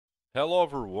Hello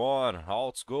everyone,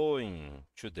 how's going?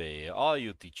 Today I'll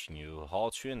be teaching you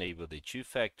how to enable the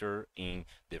two-factor in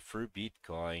the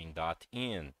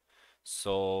FREEBITCOIN.in.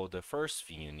 So the first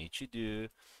thing you need to do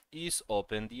is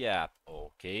open the app,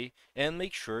 okay? And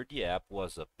make sure the app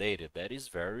was updated. That is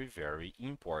very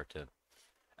important.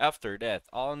 After that,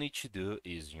 all you need to do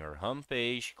is in your home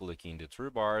page, clicking the three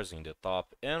bars in the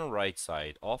top and right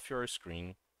side of your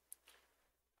screen.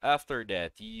 After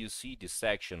that, you see the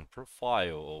section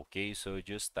profile, okay? So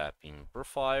just tap in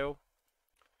profile.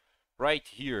 Right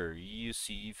here, you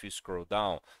see if you scroll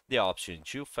down the option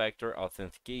two-factor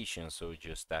authentication, so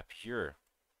just tap here.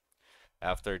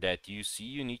 After that, you see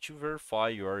you need to verify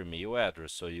your email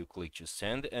address. So you click to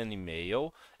send an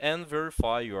email and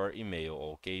verify your email.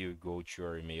 Okay, you go to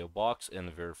your email box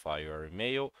and verify your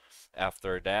email.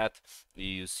 After that,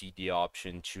 you see the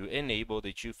option to enable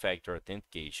the two-factor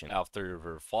authentication. After you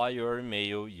verify your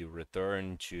email, you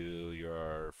return to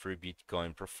your free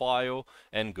Bitcoin profile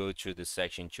and go to the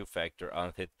section two-factor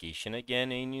authentication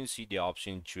again, and you see the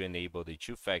option to enable the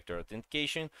two-factor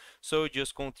authentication. So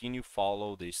just continue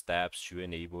follow the steps to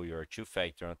enable your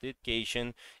two-factor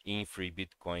authentication in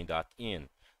FreeBitcoin.in.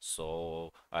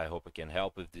 So I hope I can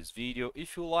help with this video.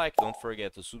 If you like, don't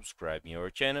forget to subscribe in our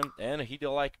channel and hit the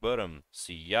like button.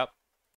 See ya!